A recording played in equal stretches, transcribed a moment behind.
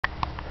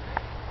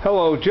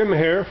Hello, Jim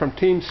here from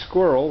Team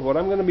Squirrel. What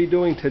I'm going to be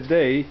doing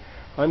today,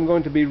 I'm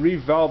going to be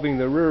revalving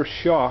the rear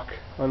shock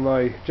on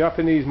my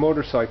Japanese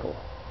motorcycle.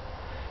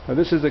 Now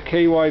this is a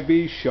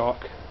KYB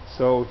shock,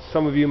 so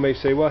some of you may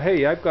say, well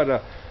hey, I've got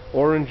a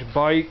orange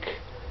bike,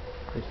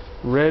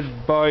 a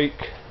red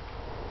bike,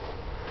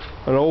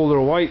 an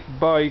older white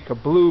bike, a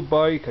blue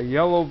bike, a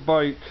yellow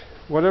bike,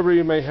 whatever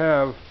you may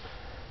have.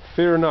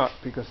 Fear not,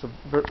 because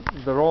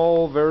they're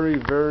all very,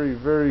 very,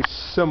 very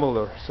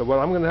similar. So what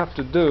I'm going to have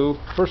to do,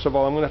 first of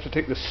all, I'm going to have to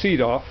take the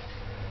seat off.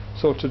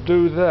 So to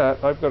do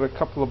that, I've got a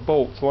couple of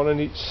bolts, one on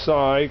each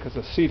side, because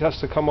the seat has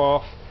to come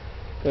off.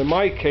 In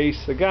my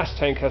case, the gas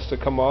tank has to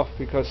come off,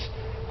 because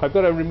I've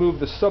got to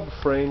remove the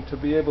subframe to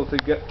be able to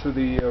get to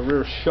the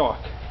rear shock.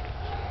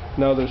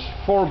 Now there's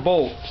 4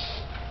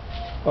 bolts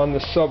on the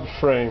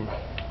subframe.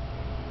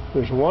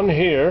 There's one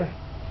here,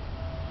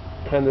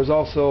 and there's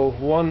also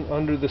one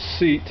under the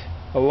seat,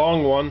 a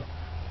long one,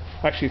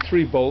 actually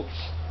 3 bolts,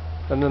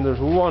 and then there's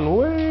one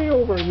way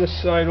over on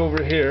this side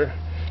over here.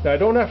 Now I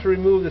don't have to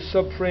remove the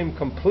subframe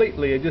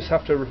completely, I just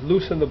have to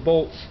loosen the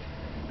bolts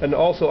and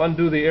also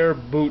undo the air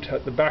boot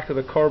at the back of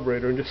the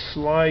carburetor and just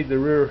slide the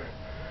rear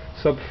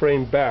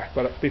subframe back.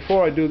 But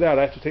before I do that,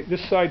 I have to take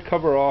this side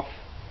cover off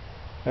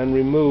and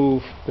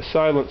remove the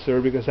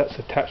silencer, because that's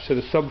attached to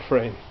the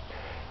subframe.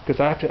 Because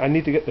I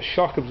need to get the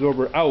shock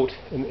absorber out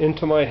and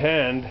into my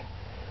hand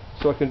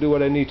so I can do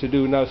what I need to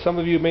do. Now some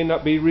of you may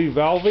not be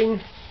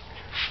revalving,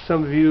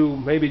 some of you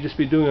maybe just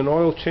be doing an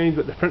oil change,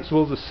 but the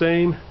principle is the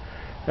same.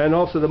 And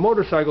also the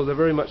motorcycles are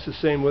very much the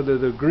same, whether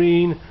they're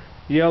green,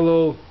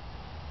 yellow,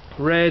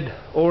 red,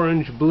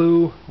 orange,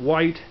 blue,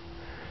 white,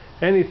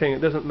 anything, it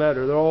doesn't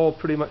matter, they're all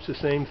pretty much the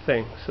same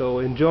thing. So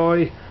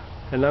enjoy,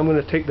 and I'm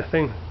going to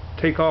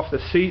take off the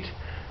seat,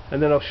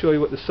 and then I'll show you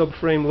what the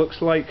subframe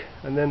looks like,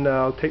 and then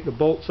I'll take the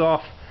bolts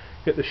off,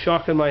 get the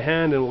shock in my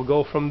hand, and we'll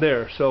go from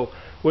there. So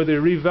whether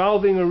you're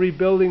revalving or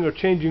rebuilding or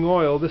changing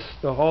oil,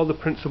 all the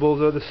principles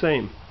are the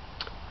same.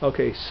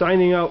 Okay,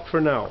 signing out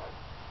for now.